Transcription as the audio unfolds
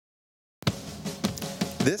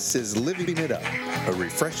This is Living It Up, a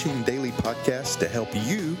refreshing daily podcast to help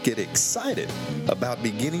you get excited about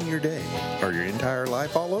beginning your day or your entire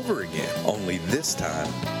life all over again. Only this time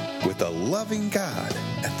with a loving God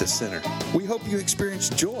at the center. We hope you experience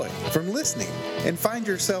joy from listening and find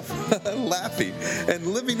yourself laughing and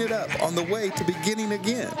living it up on the way to beginning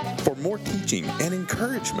again. For more teaching and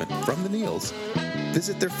encouragement from the Neils,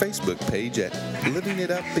 visit their Facebook page at Living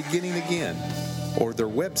It Up Beginning Again or their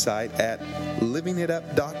website at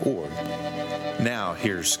livingitup.org. Now,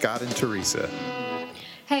 here's Scott and Teresa.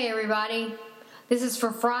 Hey, everybody. This is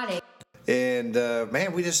for Friday. And,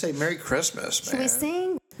 man, we just say Merry Christmas, man. Should we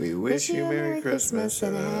sing? We wish you Merry Christmas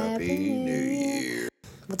and a Happy New Year.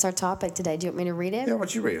 What's our topic today? Do you want me to read it? Yeah, why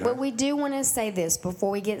don't you read it? But we do want to say this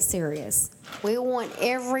before we get serious. We want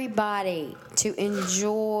everybody to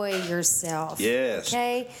enjoy yourself. Yes.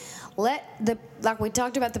 Okay? Like we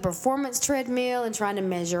talked about the performance treadmill and trying to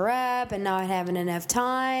measure up and not having enough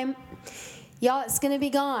time. Y'all, it's going to be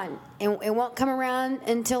gone. And it won't come around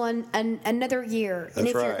until another year.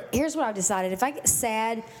 That's right. Here's what I've decided. If I get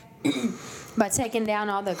sad by taking down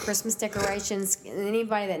all the Christmas decorations,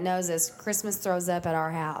 anybody that knows us, Christmas throws up at our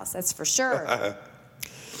house. That's for sure.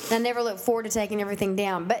 I never look forward to taking everything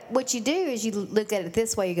down. But what you do is you look at it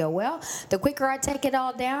this way. You go, well, the quicker I take it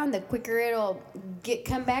all down, the quicker it'll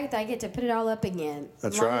come back. I get to put it all up again.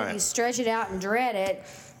 That's as long right. as you stretch it out and dread it,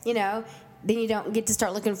 then you don't get to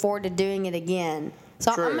start looking forward to doing it again.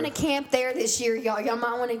 So True. I'm going to camp there this year, y'all. Y'all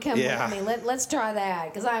might want to come Yeah. with me. Let's try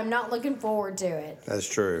that because I am not looking forward to it. That's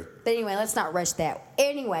true. But anyway, let's not rush that.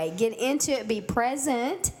 Anyway, get into it. Be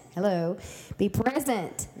present. Hello. Be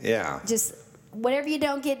present. Yeah. Just whatever you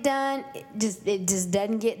don't get done, it just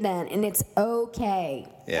doesn't get done, and it's okay.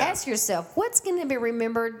 Yeah. Ask yourself, what's going to be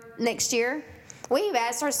remembered next year? We've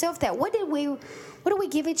asked ourselves that. What did we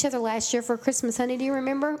give each other last year for Christmas, honey? Do you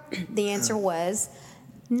remember? The answer was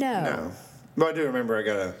no. No. Well, I do remember I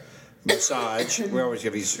got a massage. We always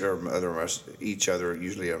give each other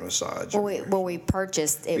usually a massage. We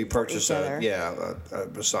purchased it. We purchased for each other. a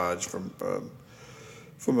massage from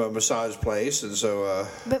a massage place, and so.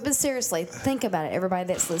 But seriously, think about it, everybody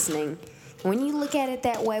that's listening. When you look at it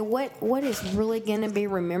that way, what is really going to be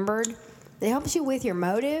remembered? It helps you with your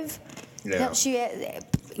motive. Yeah. It helps you,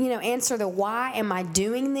 answer the why am I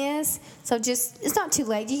doing this. So it's not too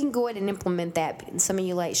late. You can go ahead and implement that. Some of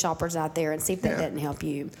you late shoppers out there, and see if that doesn't help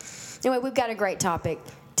you. Anyway, we've got a great topic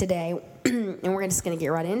today, and we're just going to get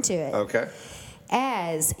right into it. Okay.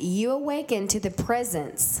 As you awaken to the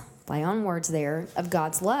presence, play on words there, of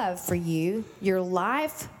God's love for you, your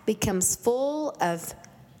life becomes full of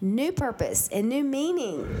new purpose and new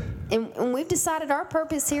meaning. And we've decided our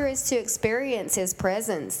purpose here is to experience His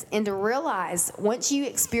presence and to realize once you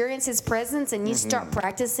experience His presence and you start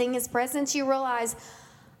practicing His presence, you realize,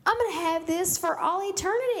 I'm going to have this for all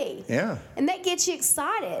eternity. Yeah. And that gets you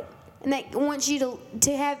excited. And that wants you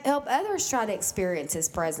to help others try to experience His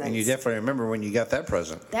presence. And you definitely remember when you got that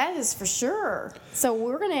present. That is for sure. So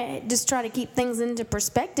we're going to just try to keep things into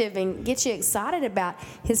perspective and get you excited about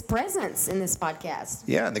His presence in this podcast.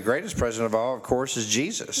 Yeah, and the greatest present of all, of course, is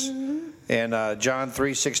Jesus. Mm-hmm. And John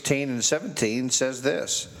 3:16 and 17 says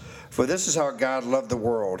this, "For this is how God loved the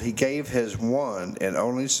world. He gave His one and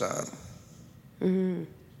only Son." Mm-hmm.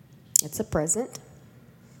 It's a present.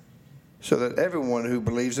 "So that everyone who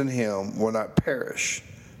believes in Him will not perish,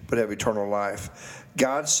 but have eternal life.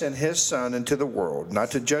 God sent His Son into the world,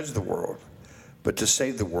 not to judge the world, but to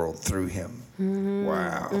save the world through Him." Mm-hmm.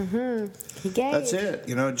 Wow. Mm-hmm. He gave. That's it.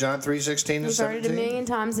 John 3:16 and 17. You've heard it a million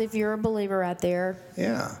times if you're a believer out there.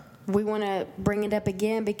 Yeah. We want to bring it up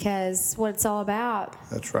again because what it's all about.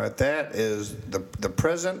 That's right. That is the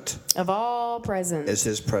present. Of all presents. Is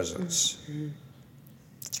His presence. Mm-hmm.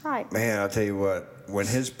 That's right. Man, I'll tell you what. When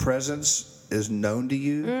His presence is known to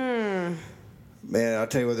you, man, I'll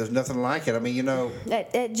tell you what. There's nothing like it. I mean,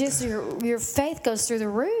 that just your faith goes through the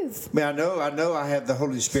roof. Man, I know. I have the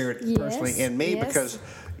Holy Spirit personally in me because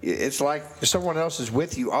it's like someone else is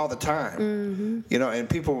with you all the time. Mm-hmm. And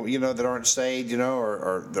people, that aren't saved,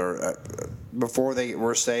 or they're before they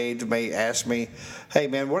were saved, may ask me, "Hey,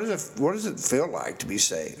 man, what does it feel like to be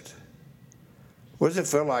saved? What does it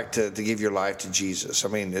feel like to give your life to Jesus? I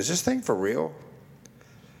mean, is this thing for real?"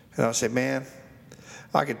 And I'll say, "Man,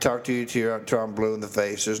 I could talk to you till I'm blue in the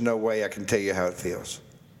face. There's no way I can tell you how it feels,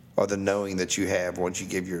 or the knowing that you have once you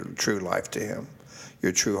give your true life to Him,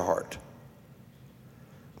 your true heart.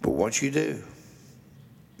 But once you do,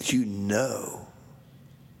 you know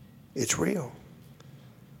it's real.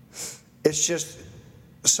 It's just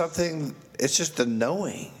something. It's just the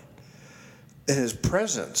knowing. In His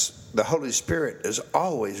presence, the Holy Spirit is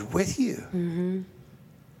always with you." Mm-hmm.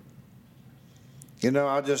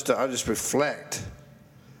 I'll just reflect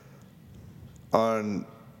on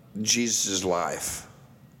Jesus' life.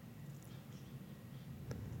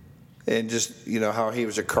 And just, how he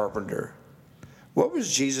was a carpenter. What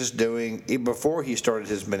was Jesus doing even before he started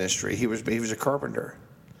his ministry? He was a carpenter.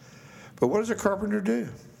 But what does a carpenter do?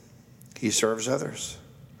 He serves others.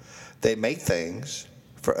 They make things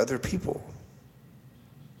for other people.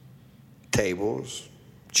 Tables,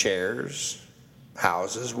 chairs,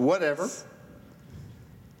 houses, whatever.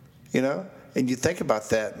 And you think about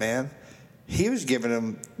that, man. He was giving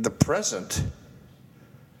them the present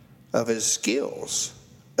of his skills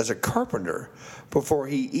as a carpenter before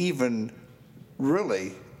he even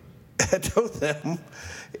really told them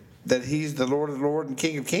that he's the Lord of Lords and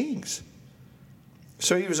King of Kings.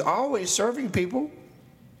 So he was always serving people,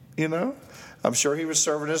 I'm sure he was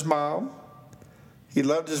serving his mom. He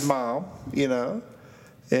loved his mom,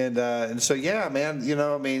 And so, yeah, man,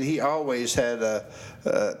 he always had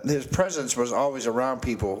his presence was always around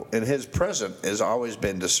people, and his present has always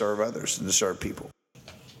been to serve others and to serve people.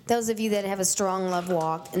 Those of you that have a strong love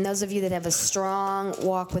walk, and those of you that have a strong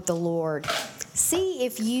walk with the Lord, see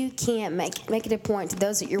if you can't make it a point to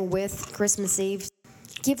those that you're with Christmas Eve,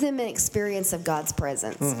 give them an experience of God's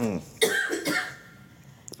presence. Mm-hmm.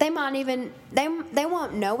 They might even, they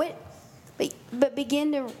won't know it, but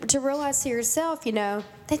begin to realize to yourself,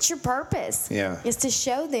 that's your purpose. Yeah. Is to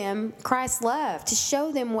show them Christ's love, to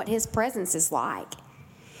show them what his presence is like.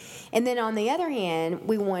 And then on the other hand,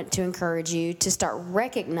 we want to encourage you to start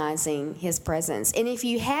recognizing his presence. And if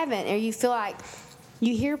you haven't, or you feel like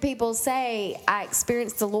you hear people say, I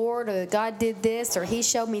experienced the Lord, or God did this, or he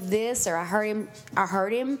showed me this, or I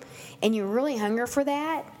heard him, and you're really hungry for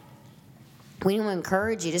that, we want to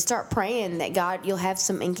encourage you to start praying that you'll have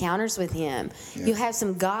some encounters with him. Yeah. You'll have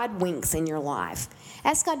some God winks in your life.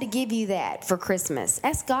 Ask God to give you that for Christmas.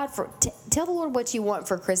 Ask God tell the Lord what you want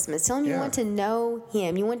for Christmas. Tell him you want to know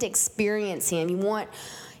him. You want to experience him. You want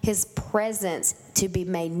his presence to be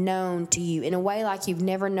made known to you in a way like you've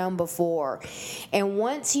never known before. And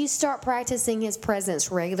once you start practicing his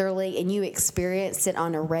presence regularly and you experience it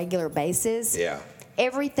on a regular basis,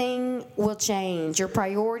 everything will change. Your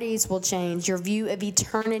priorities will change. Your view of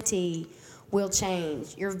eternity will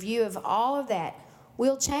change. Your view of all of that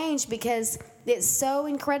will change because it's so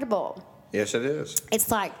incredible. Yes, it is. It's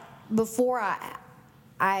like before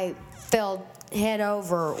I fell head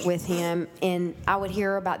over with him, and I would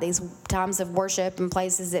hear about these times of worship and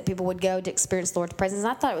places that people would go to experience the Lord's presence.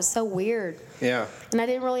 And I thought it was so weird. Yeah. And I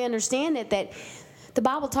didn't really understand it, that the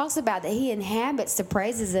Bible talks about that he inhabits the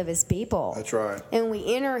praises of his people. That's right. And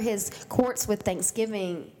we enter his courts with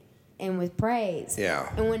thanksgiving and with praise. Yeah.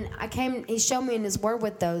 And when I came, he showed me in his word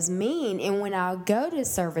what those mean. And when I go to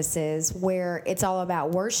services where it's all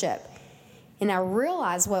about worship, and I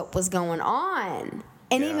realized what was going on.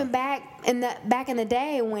 And even back in the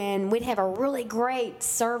day when we'd have a really great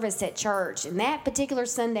service at church, and that particular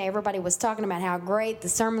Sunday everybody was talking about how great the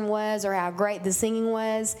sermon was or how great the singing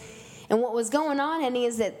was. And what was going on, Annie,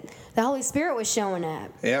 is that the Holy Spirit was showing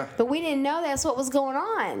up. Yeah. But we didn't know that's what was going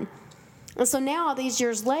on. And so now, all these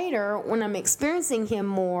years later, when I'm experiencing him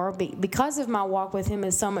more, because of my walk with him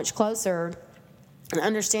is so much closer, and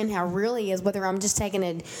understand how real he is, whether I'm just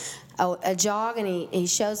taking a jog and he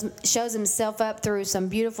shows himself up through some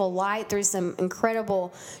beautiful light, through some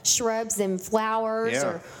incredible shrubs and flowers,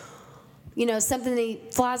 or something that he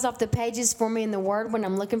flies off the pages for me in the Word when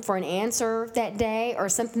I'm looking for an answer that day, or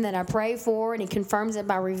something that I pray for, and he confirms it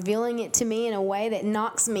by revealing it to me in a way that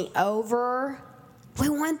knocks me over. We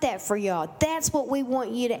want that for y'all. That's what we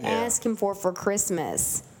want you to ask him for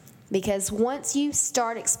Christmas. Because once you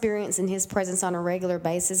start experiencing his presence on a regular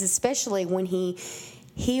basis, especially when he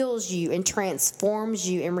heals you and transforms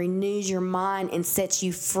you and renews your mind and sets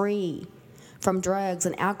you free from drugs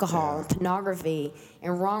and alcohol and pornography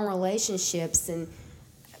and wrong relationships and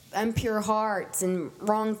impure hearts and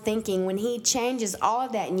wrong thinking, when he changes all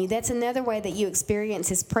of that in you, that's another way that you experience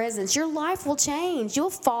his presence. Your life will change. You'll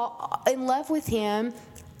fall in love with him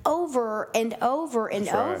over and over and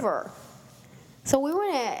over. Right. So we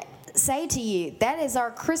want to say to you, that is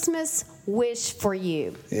our Christmas wish for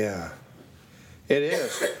you. Yeah, it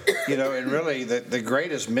is. And really the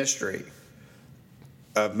greatest mystery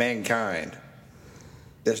of mankind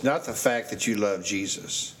is not the fact that you love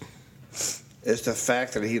Jesus. It's the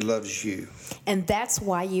fact that he loves you. And that's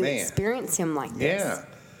why you experience him like this. Yeah.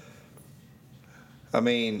 I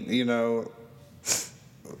mean,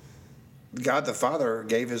 God the Father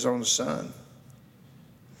gave his own son,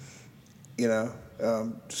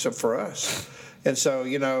 so for us. And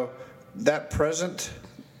so, that present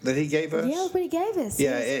that he gave us? Yeah, look what he gave us.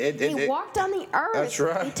 Yeah, he walked on the earth. That's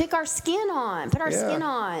right. He took our skin on, put our skin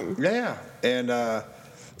on. Yeah, and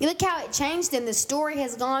you look how it changed him. The story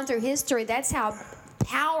has gone through history. That's how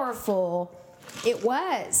powerful it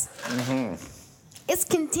was. Mm-hmm. It's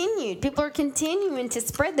continued. People are continuing to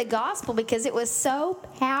spread the gospel because it was so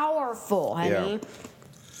powerful, honey. Yeah.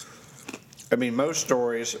 I mean, most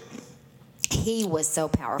stories. He was so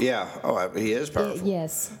powerful. Yeah. Oh, he is powerful.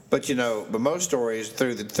 Yes. But but most stories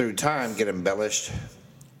through time get embellished.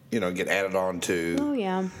 Get added on to. Oh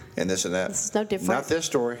yeah. And this and that. This is no different. Not this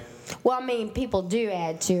story. Well, I mean, people do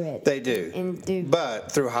add to it. They do. And do.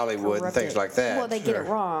 But through Hollywood and things like that. Well, they get it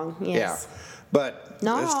wrong. Yes. Yeah. But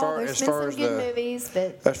not as all. far There's as been far some as good the movies,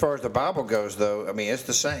 but as far as the Bible goes, though, I mean, it's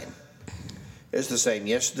the same. It's the same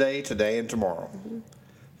yesterday, today, and tomorrow. Mm-hmm.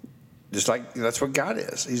 Just like that's what God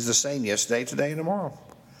is. He's the same yesterday, today, and tomorrow.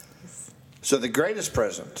 So the greatest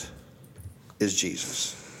present is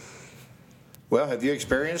Jesus. Well, have you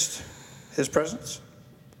experienced his presence?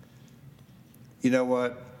 You know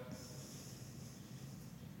what?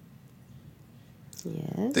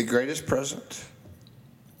 yes. The greatest present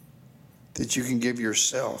that you can give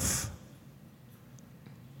yourself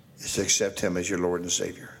is to accept him as your Lord and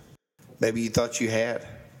Savior. Maybe you thought you had,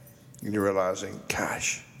 and you're realizing,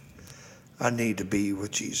 gosh, I need to be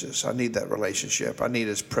with Jesus. I need that relationship. I need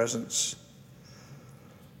his presence.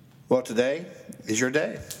 Well, today is your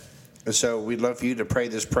day. And so we'd love for you to pray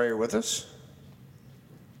this prayer with us.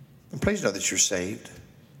 And please know that you're saved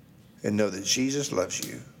and know that Jesus loves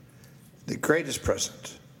you. The greatest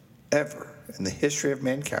present ever in the history of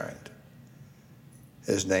mankind.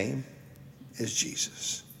 His name is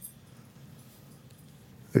Jesus.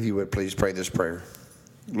 If you would, please pray this prayer.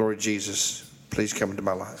 Lord Jesus, please come into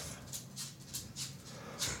my life.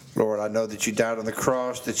 Lord, I know that you died on the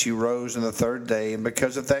cross, that you rose on the third day, and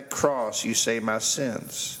because of that cross, you say my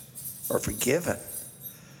sins are forgiven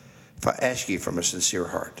if I ask you from a sincere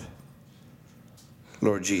heart.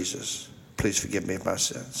 Lord Jesus, please forgive me of my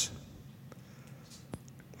sins.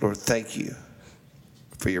 Lord, thank you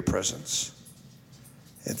for your presence,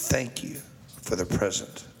 and thank you for the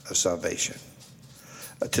present of salvation.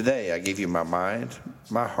 Today, I give you my mind,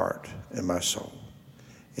 my heart, and my soul.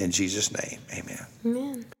 In Jesus' name, amen.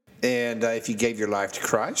 Amen. And if you gave your life to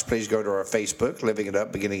Christ, please go to our Facebook, Living It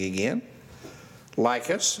Up, Beginning Again.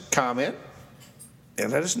 Like us, comment,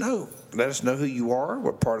 and let us know. Let us know who you are,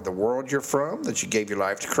 what part of the world you're from, that you gave your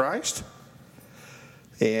life to Christ.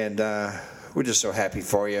 And we're just so happy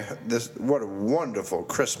for you. What a wonderful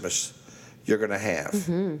Christmas you're going to have.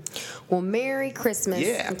 Mm-hmm. Well, Merry Christmas.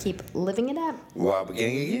 Yeah. And keep living it up. While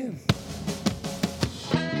beginning again.